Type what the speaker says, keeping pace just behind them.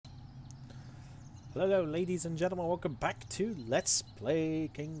Hello ladies and gentlemen, welcome back to Let's Play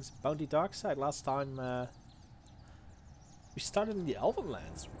King's Bounty Darkside. Last time we started in the Elven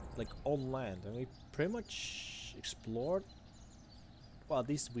lands, like on land, and we pretty much explored, well at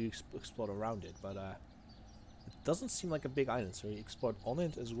least we explored around it, but it doesn't seem like a big island, so we explored on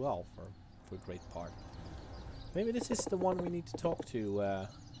it as well for a great part. Maybe this is the one we need to talk to. We're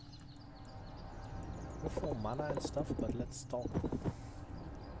full mana and stuff, but let's talk.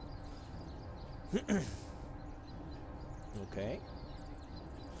 Okay.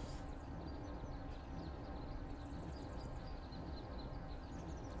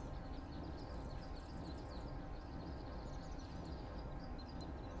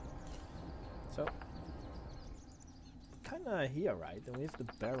 So, kinda here, right? And we have the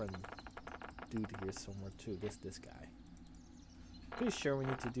Baron dude here somewhere too. This guy. Pretty sure we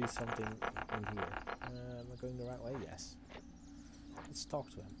need to do something in here. Am I going the right way? Yes. Let's talk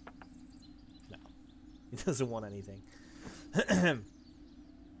to him. No. He doesn't want anything.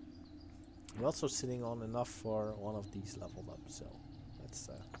 We're also sitting on enough for one of these leveled up, so that's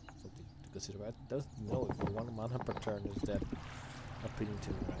something to consider. I don't know if the 1 mana per turn is that appealing to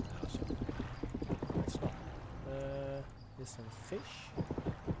me right now, so let's not. Here's some fish.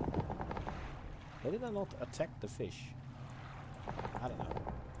 Why did I not attack the fish? I don't know.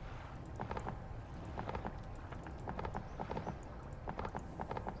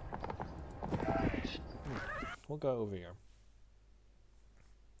 We'll go over here.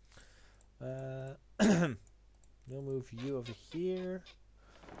 We'll move you over here.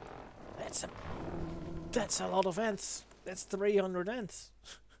 That's a lot of ants. That's 300 ants.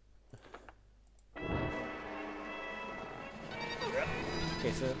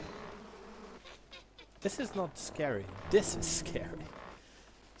 Okay, so this is not scary. This is scary.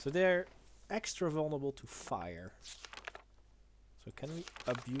 So they're extra vulnerable to fire. So can we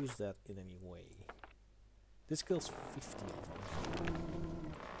abuse that in any way? This kills 50 of them.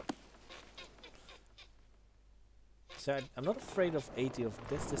 So I'm not afraid of 80 of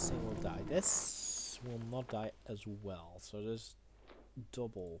this. This thing will die. This will not die as well. So there's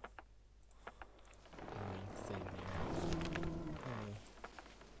double thing here.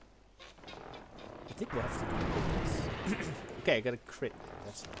 I think we'll have to do this. Okay, I got a crit.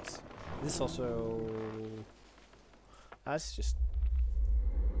 That's nice. This also. That's just.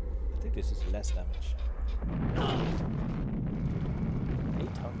 I think this is less damage. 800 of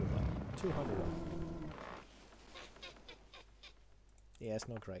 200 of. Yeah, it's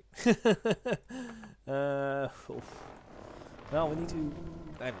not great. Well, we need to.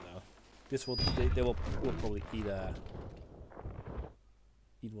 I don't know. This will. They will probably eat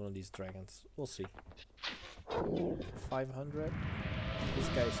one of these dragons. We'll see. 500. This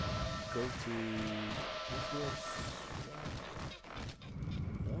guy's go to.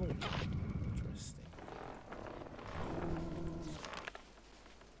 No. Interesting.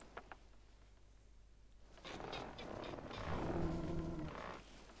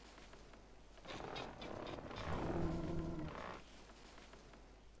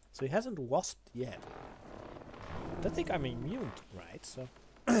 So he hasn't wasped yet. I don't think I'm immune, right? So.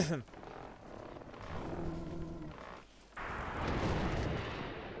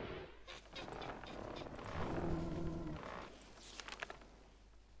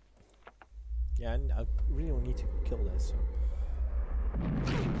 Yeah, I really need to kill this. So.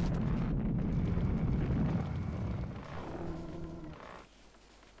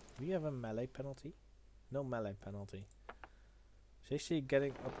 Do we have a melee penalty? No melee penalty. Is actually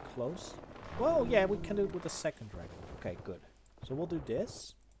getting up close? Well, yeah, we can do it with the second dragon. Okay, good. So we'll do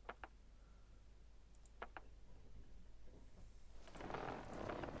this.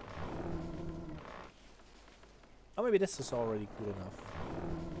 Oh, maybe this is already good enough.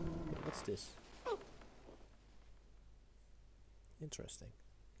 Wait, what's this? Interesting.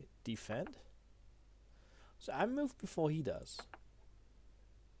 Okay, defend. So I moved before he does.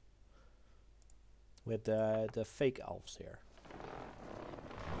 With the fake elves here.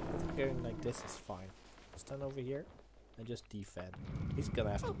 Going like this is fine. Stand over here and just defend. He's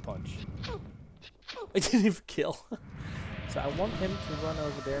gonna have to punch. I didn't even kill. So I want him to run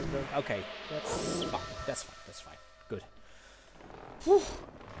over there and go. Okay, that's fine. That's fine. That's fine. Good. Whew.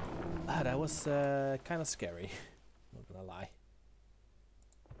 Ah, that was kind of scary. Not gonna lie.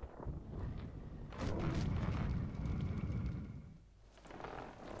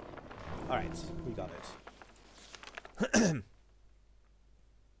 Alright, we got it.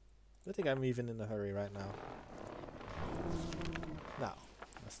 I think I'm even in a hurry right now. No,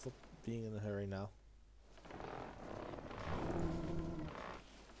 I stop being in a hurry now.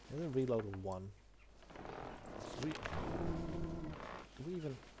 I'm gonna reload a 1. Do we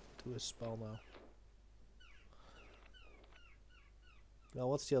even do a spell now? Well,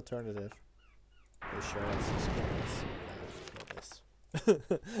 what's the alternative? Oh, sure, let's just kill this. Kill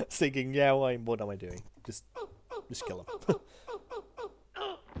this. Thinking, yeah, well, what am I doing? Just kill him.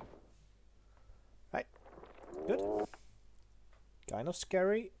 Right. Good. Kind of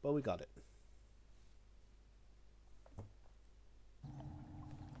scary, but we got it.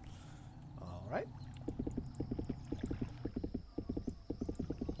 Alright.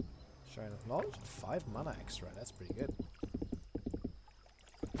 Shrine of Knowledge. 5 mana extra. That's pretty good.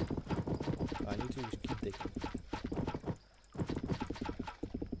 I need to keep digging.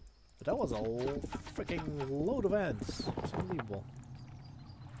 But that was a freaking load of ants. It's unbelievable.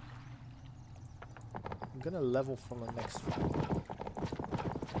 I'm gonna level from the next fight.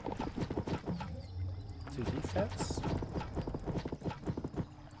 2 defense.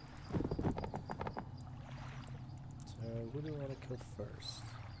 So who do we want to kill first?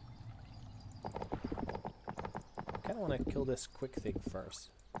 I kinda wanna kill this quick thing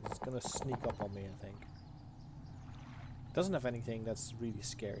first. It's gonna sneak up on me, I think. Doesn't have anything that's really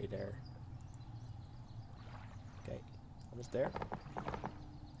scary there. Okay, almost there.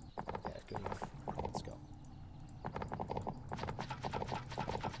 Yeah, good enough. Let's go.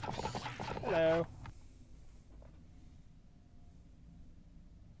 Hello.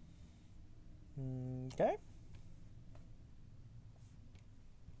 Okay.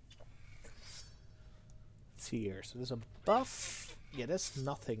 Let's see here. So there's a buff. Yeah, there's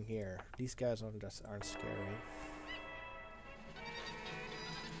nothing here. These guys aren't scary.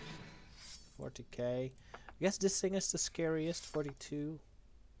 40k. I guess this thing is the scariest. 42.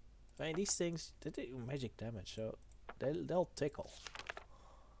 I mean, these things, they do magic damage, so they'll tickle.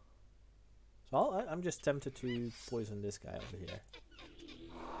 So I'm just tempted to poison this guy over here.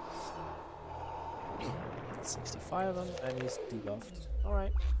 That's 65 on him, and he's debuffed.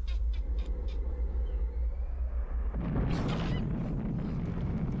 Alright.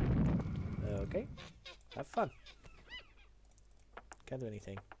 Okay. Have fun. Can't do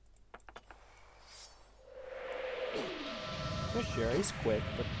anything. For sure, he's quick,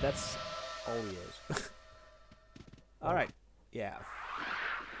 but that's all he is. Alright. Yeah.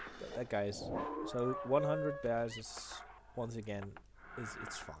 That guy is... So 100 bears is... Once again,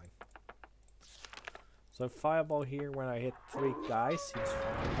 it's fine. So fireball here when I hit 3 guys, he's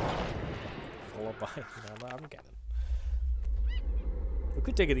fine. Followed by... I'm getting. We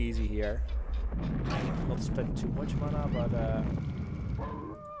could take it easy here. Not spend too much mana, but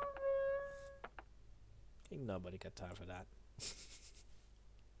ain't nobody got time for that.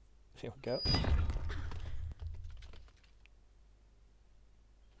 Here we go.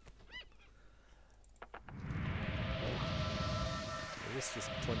 This is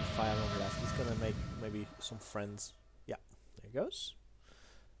 25 on left. He's gonna make maybe some friends. Yeah, there he goes.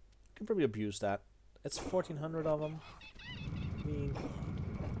 Can probably abuse that. It's 1400 of them. I mean,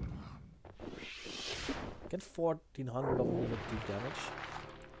 get 1400 of them with a deep damage.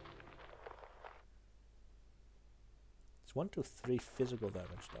 It's 1 to 3 physical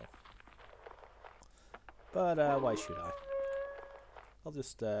damage though. But why should I? I'll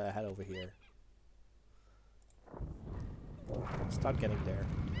just head over here. Start getting there.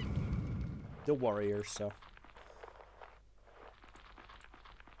 The warriors, so.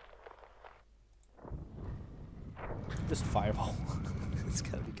 Just fireball. It's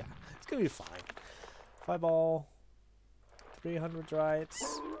gonna be fine. Fireball. 300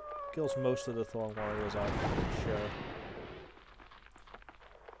 rights. Kills most of the Thorn Warriors off, for sure.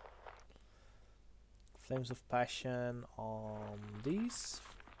 Flames of Passion on these.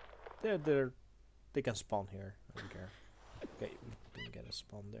 They can spawn here. I don't care. Okay, we didn't get a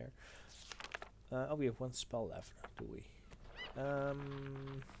spawn there. Oh, we have 1 spell left, do we?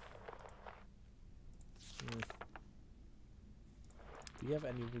 Do you have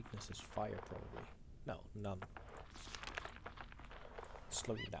any weaknesses? Fire, probably. No, none.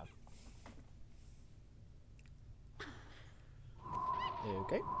 Slow you down.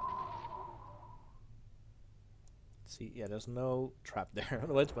 Okay. See, yeah, there's no trap there.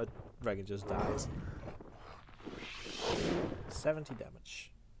 Otherwise, my dragon just dies. 70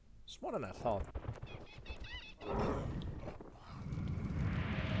 damage. It's more than I thought.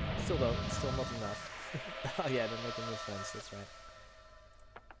 Still though, still not enough. Oh yeah, they're making new friends, that's right.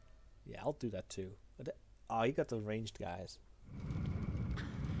 Yeah, I'll do that too. But oh, you got the ranged guys.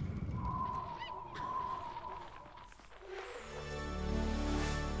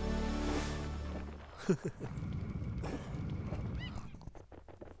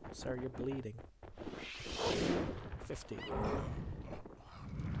 Sir, you're bleeding. 50.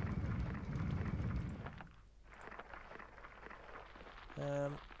 I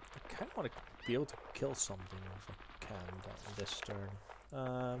kind of want to be able to kill something if I can this turn.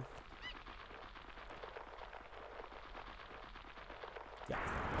 Yeah.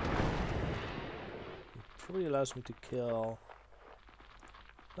 It probably allows me to kill.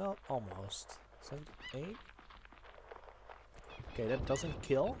 Well, almost. 78. Okay, that doesn't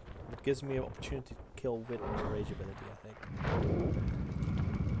kill. It gives me an opportunity to kill with the rage ability, I think.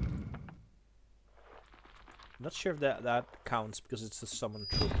 Not sure if that counts because it's a summon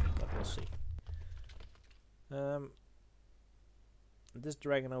troop, but we'll see. This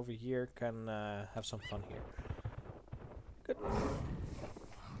dragon over here can have some fun here. Good.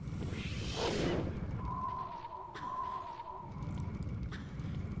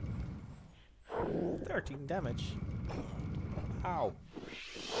 13 damage. Ow.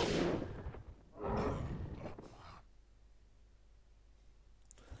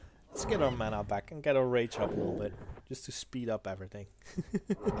 Let's get our mana back and get our rage up a little bit, just to speed up everything.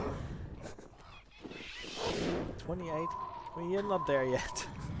 28. Well, you're not there yet.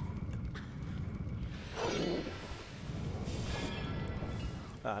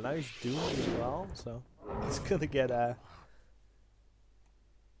 Now he's doomed as well, so he's gonna get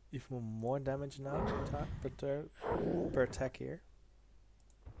even more damage now per attack here.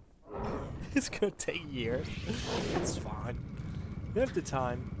 It's gonna take years. That's fine. We have the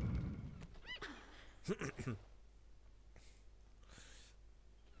time.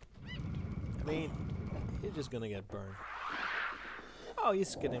 I mean, you're just gonna get burned. Oh,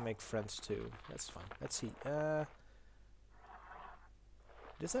 he's gonna make friends too. That's fine. Let's see.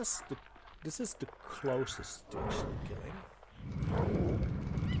 This is the closest to actually killing.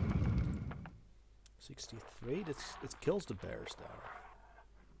 63. It kills the bears though.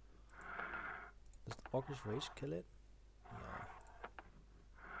 Does the Augur's Rage kill it? No.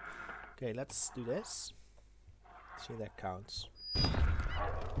 Okay, let's do this. See, that counts.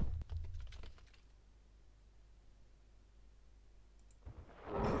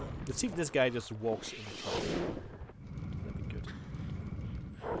 Let's see if this guy just walks in trouble. That'd be good.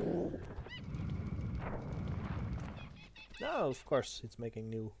 No, of course, it's making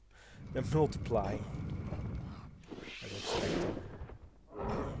new. They're multiplying. As expected.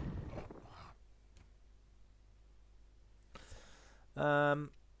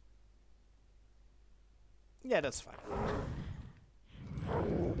 Yeah, that's fine.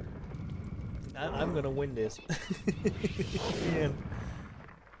 I'm gonna win this. Yeah.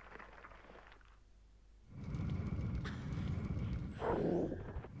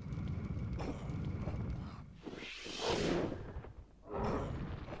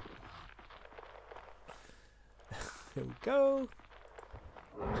 Here we go.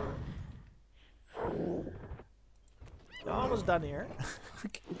 We're almost done here.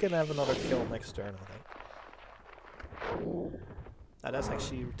 We can have another kill next turn, I think. Now that's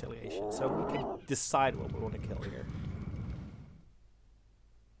actually retaliation, so we can decide what we want to kill here.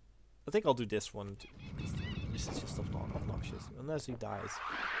 I think I'll do this one. This is just obnoxious, unless he dies.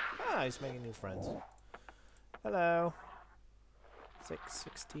 Ah, he's making new friends. Hello.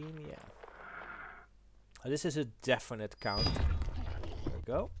 16, yeah. This is a definite count. There we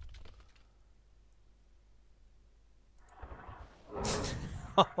go.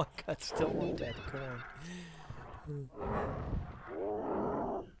 Oh my god, still one dead. Come on.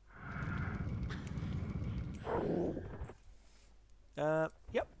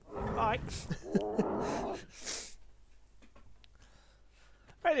 Yep. Alright.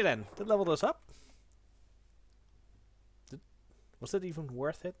 Righty then. That leveled us up. Was it even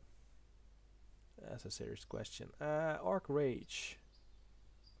worth it? That's a serious question. Orc Rage.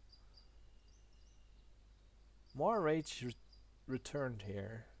 More rage returned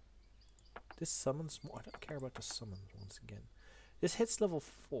here. This summons more. I don't care about the summons once again. This hits level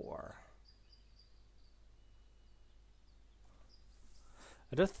 4.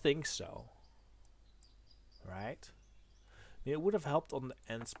 I don't think so. Right? I mean, it would have helped on the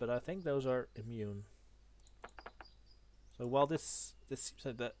ends, but I think those are immune. So while this seems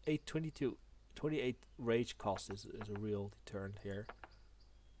like the 28 rage cost is a real deterrent here.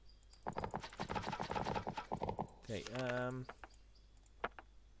 Okay,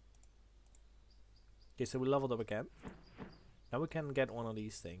 okay, so we leveled up again. Now we can get one of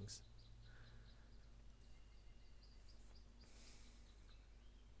these things.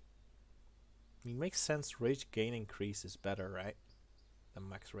 I mean, it makes sense, rage gain increase is better, right? Than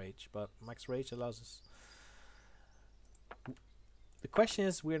max rage, but max rage allows us... The question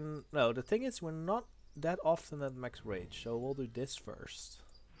is, the thing is, we're not that often at max rage, so we'll do this first.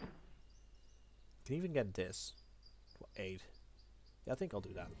 Can even get this. 8. Yeah, I think I'll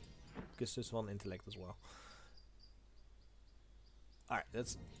do that. Gives us 1 intellect as well. Alright,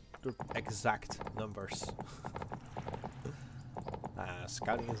 that's the exact numbers.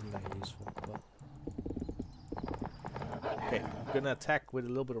 scouting isn't that useful. But okay, I'm gonna attack with a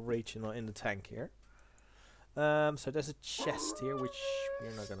little bit of rage in the tank here. So there's a chest here, which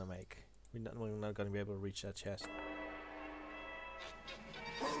we're not gonna make. We're not gonna be able to reach that chest.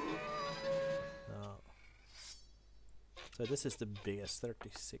 No. So this is the biggest,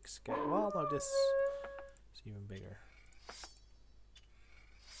 36k. Well, no, this is even bigger.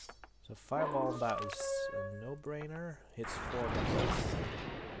 So fireball on that is a no-brainer. Hits 4 numbers.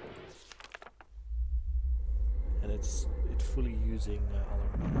 And it's fully using all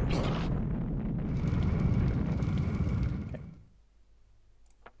our mana. Okay.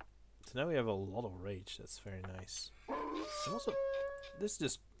 So now we have a lot of rage. That's very nice. And also, let's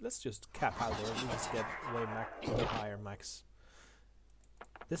just cap out there. We just get way higher max.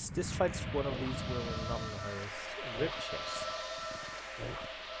 This fight's one of these where we're not in a hurry. Rip chest.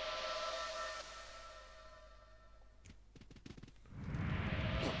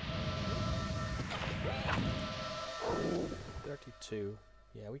 32.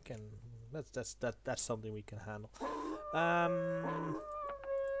 Yeah, we can. That's something we can handle.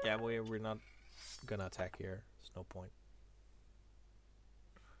 Yeah, we're not gonna attack here. There's no point.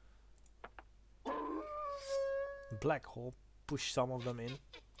 Black hole, push some of them in,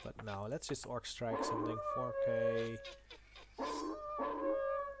 but now let's just orc strike something. 4k.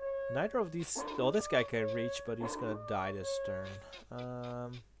 Neither of these. Oh, this guy can reach, but he's gonna die this turn.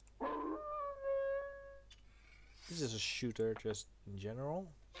 This is a shooter, just in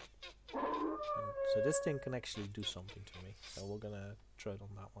general. And so this thing can actually do something to me. So we're gonna tread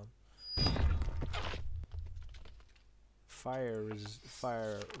on that one. Fire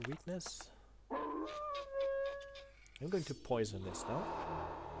weakness. I'm going to poison this now.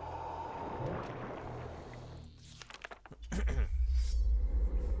 Look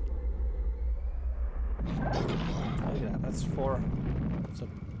at that. That's 4. That's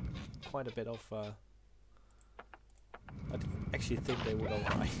quite a bit of. I actually think they would all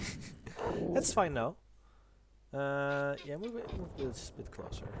die. That's fine now. Yeah, move this a bit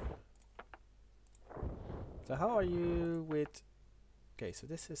closer. So how are you with... Okay, so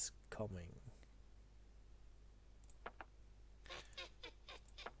this is coming.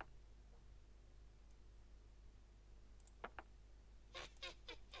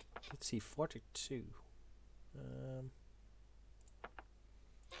 Let's see, 42.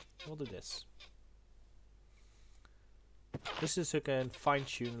 We'll do this. This is so I can fine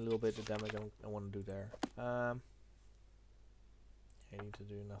tune a little bit the damage I want to do there. I need to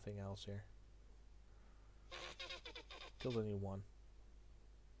do nothing else here. Killed only one.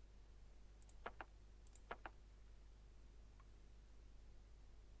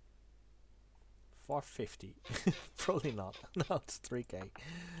 450. Probably not. No, it's 3k.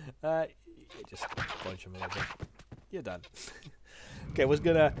 Just punch him a little bit. You're done. Okay, I was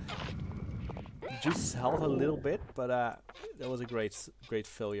gonna juice his health a little bit, but that was a great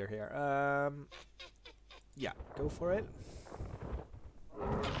failure here. Yeah, go for it.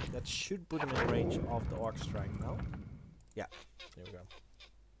 That should put him in range of the orc strike now. Yeah, there we go.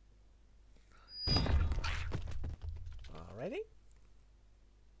 Alrighty.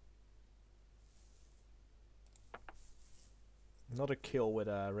 Another kill with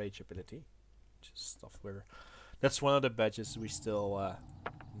a rage ability. Just stuff where... That's one of the badges we still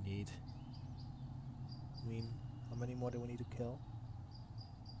need. I mean, how many more do we need to kill?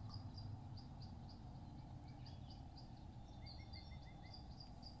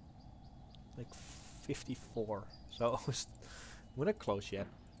 Like 54. So we're not close yet.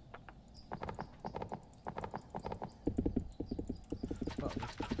 Oh,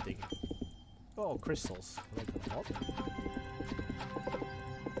 let's keep digging. Oh, crystals. Like a lot.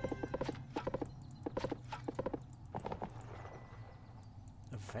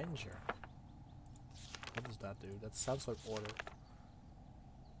 Avenger. What does that do? That sounds like order.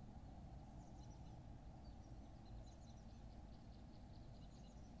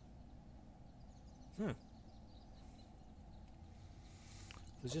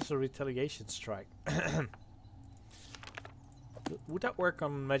 It's just a retaliation strike. Would that work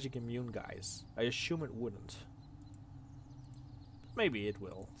on magic immune guys? I assume it wouldn't. Maybe it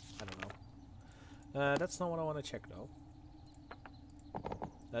will. I don't know. That's not what I want to check though.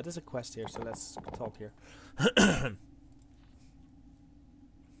 There's a quest here, so let's talk here.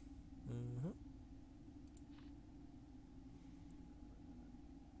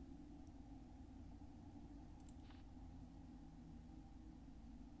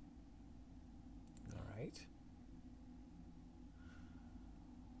 Alright.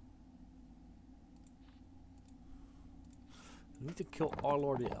 We need to kill our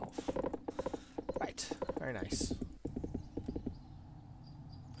Lord the Elf. Right, very nice.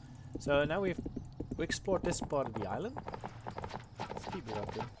 So now we explored this part of the island. Let's keep it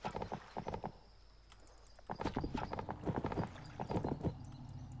up then.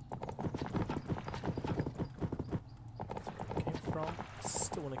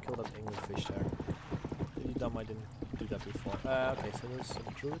 Still want to kill that anglerfish there. Really dumb I didn't do that before. Okay, so there's some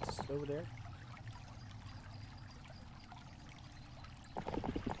druids over there.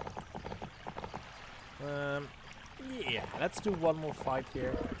 Yeah, let's do one more fight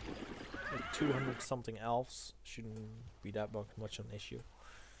here. Like 200 something elves. Shouldn't be that much of an issue.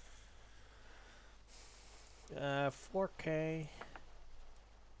 4k.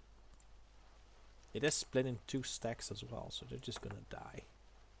 It is split in 2 stacks as well, so they're just gonna die.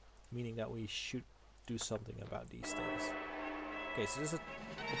 Meaning that we should do something about these things. Okay, so there's an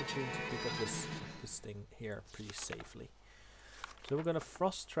opportunity to pick up this thing here pretty safely. So we're gonna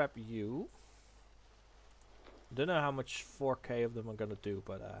frost trap you. Don't know how much 4k of them are gonna do,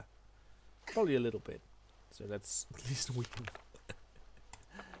 but probably a little bit. So that's at least a weekend.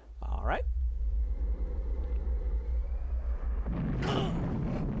 Alright.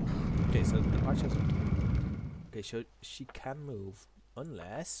 Okay, so the archer has okay, so she can move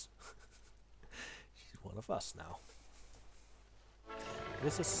unless she's one of us now.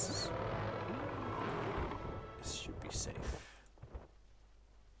 This should be safe.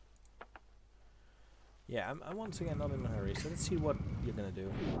 Yeah, I'm once again not in a hurry, so let's see what you're gonna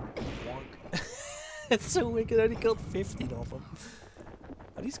do. Wonk. So we can only kill 15 of them.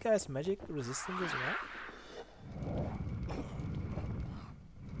 Are these guys magic resistant as well?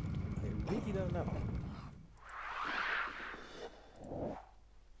 I really don't know.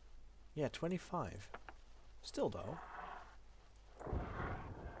 Yeah, 25. Still though.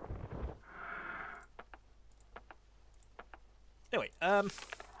 Anyway,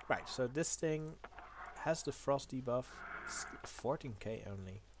 right, so this thing has the frost debuff. It's 14k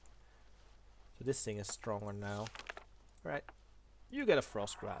only. So this thing is stronger now. Right, you get a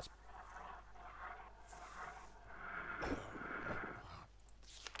frost grasp.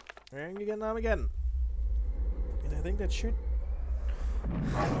 And you get them again. And I think that should...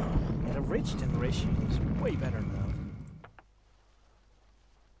 And the rage generation is way better now.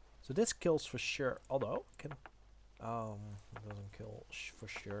 So this kills for sure, although it can... it doesn't kill for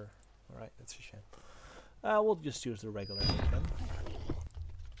sure. Alright, that's a shame. We'll just use the regular then.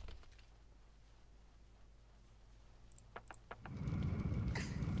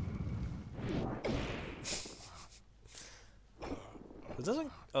 It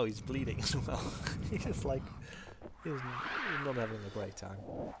doesn't... Oh, he's bleeding as well. He's like... He's not having a great time.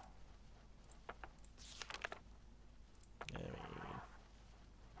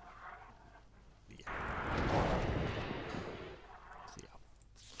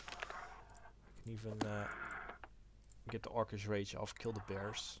 Even get the Orcish Rage off, kill the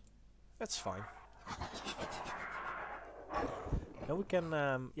bears. That's fine. Now we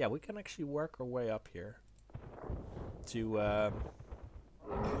can, yeah, we can actually work our way up here to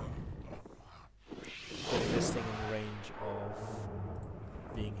getting this thing in range of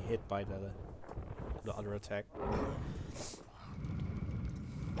being hit by the other attack.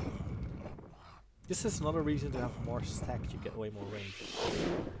 This is another reason to have more stacks. You get way more range.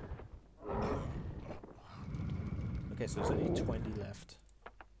 Okay, so there's only 20 left.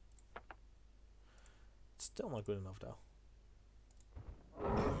 It's still not good enough though.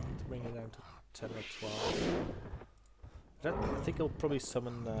 To bring it down to 10 or 12. I think I'll probably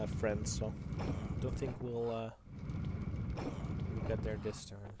summon friends, so don't think we'll get there this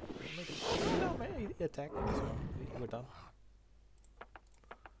turn. Maybe, no, maybe attack, so we're done.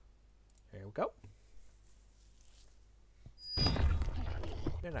 Here we go.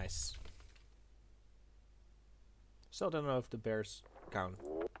 Very nice. Still don't know if the bears count.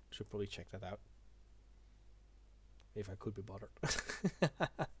 Should probably check that out. If I could be bothered.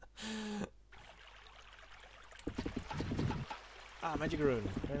 Ah, magic rune.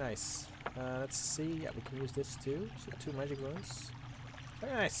 Very nice. Let's see. Yeah, we can use this too. So 2 magic runes.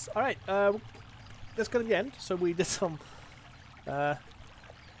 Very nice. Alright, that's gonna be the end. So we did some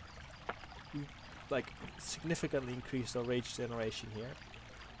like significantly increased our rage generation here.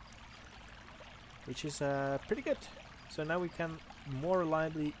 Which is pretty good. So now we can more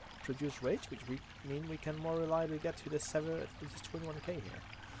reliably produce rage, which mean we can more reliably get to this 21k here.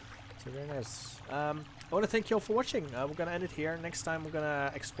 So very nice. I want to thank you all for watching. We're gonna end it here. Next time we're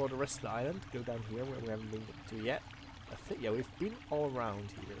gonna explore the rest of the island. Go down here where we haven't been to yet. I think, yeah, we've been all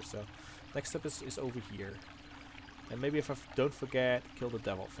around here. So next step is over here. And maybe if I don't forget, kill the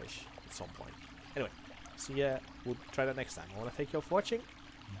devilfish at some point. Anyway, see ya. We'll try that next time. I want to thank you all for watching.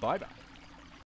 Bye bye.